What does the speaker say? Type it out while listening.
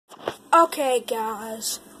Okay,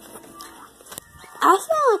 guys. I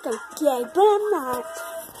sound like I'm gay, but I'm not.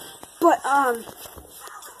 But,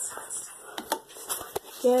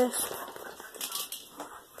 yes.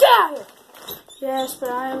 Get out of here! Yes, but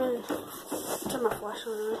I am in. Turn my flash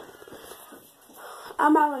on.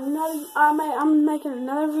 I'm making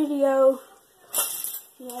another video.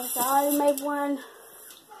 Yes, I already made one an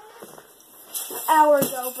hour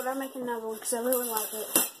ago, but I'm making another one because I really like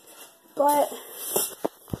it. But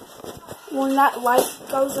when that light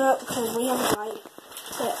goes up, because we have a light,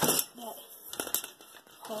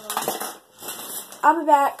 hold on. I'll be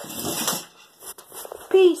back.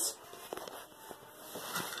 Peace.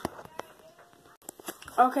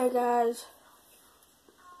 Okay, guys.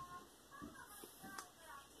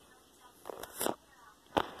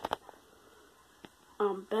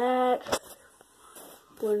 I'm back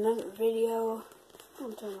with another video.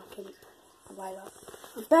 I'm turning my light off.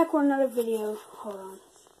 I'm back with another video. Hold on.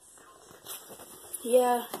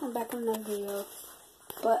 Yeah, I'm back with another video.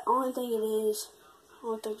 But only thing's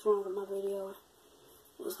wrong with my video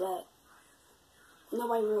is that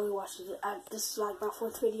nobody really watches it. This is like my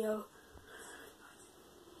 4th video.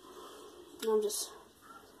 And I'm just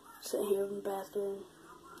sitting here in the bathroom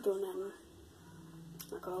doing nothing.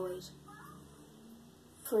 Like always.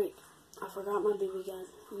 Freak. I forgot my BB gun.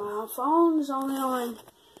 My phone is only on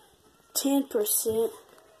 10%.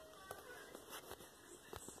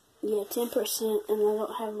 Yeah, 10%, and I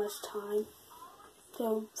don't have much time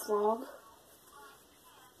to vlog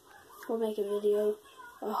or make a video,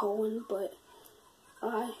 a whole one, but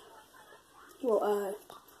I will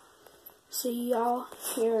see y'all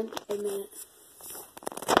here in a minute.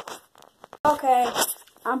 Okay,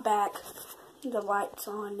 I'm back. The light's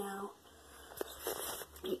on now.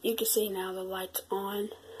 You can see now the light's on,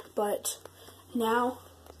 but now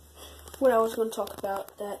what I was going to talk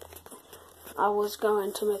about, that I was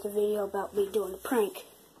going to make a video about me doing a prank.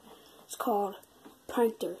 It's called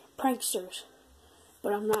Pranksters,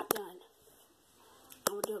 but I'm not done.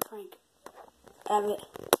 I'm going to do a prank of it,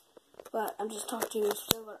 but I'm just talking to you. I'm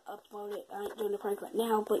still going to upload it. I ain't doing the prank right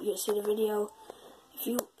now, but you'll see the video.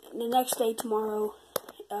 The next day, tomorrow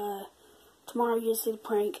you'll see the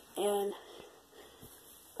prank, and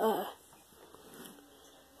I'm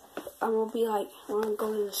going to be like, when I'm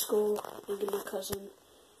going to school and get my cousin,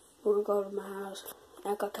 we're going to go to my house.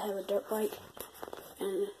 I got to have a dirt bike,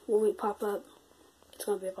 and when we pop up, it's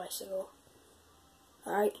going to be a bicycle.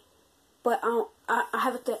 Alright? But I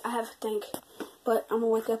have to think, but I'm going to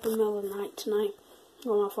wake up in the middle of the night tonight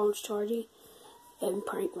when my phone's charging and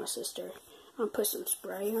prank my sister. I'm going to put some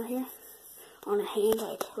spray right here on her hand,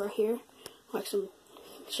 like right here, like some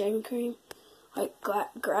shaving cream. Like,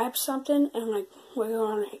 grab something and, like, wear it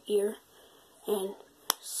on her ear, and,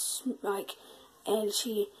 like, and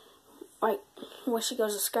she, like, when she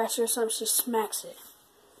goes to scratch it or something, she smacks it.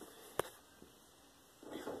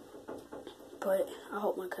 But I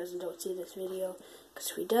hope my cousin don't see this video,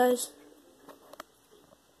 because if he does,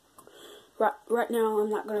 right now I'm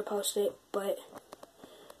not going to post it, but,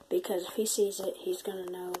 because if he sees it, he's going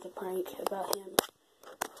to know the prank about him.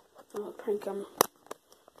 I'm going to prank him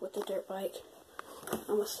with the dirt bike.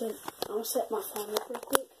 I'm gonna set my phone up real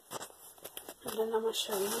quick, and then I'm gonna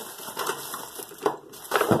show you.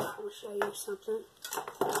 Something.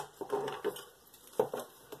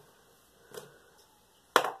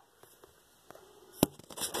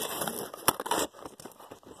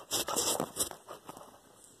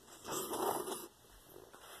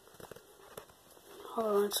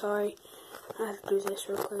 Hold on, sorry. I have to do this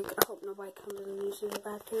real quick. I hope nobody comes and uses the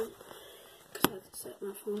bathroom, because I have to set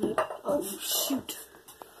my phone up. Oh shoot!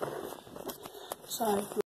 Sorry.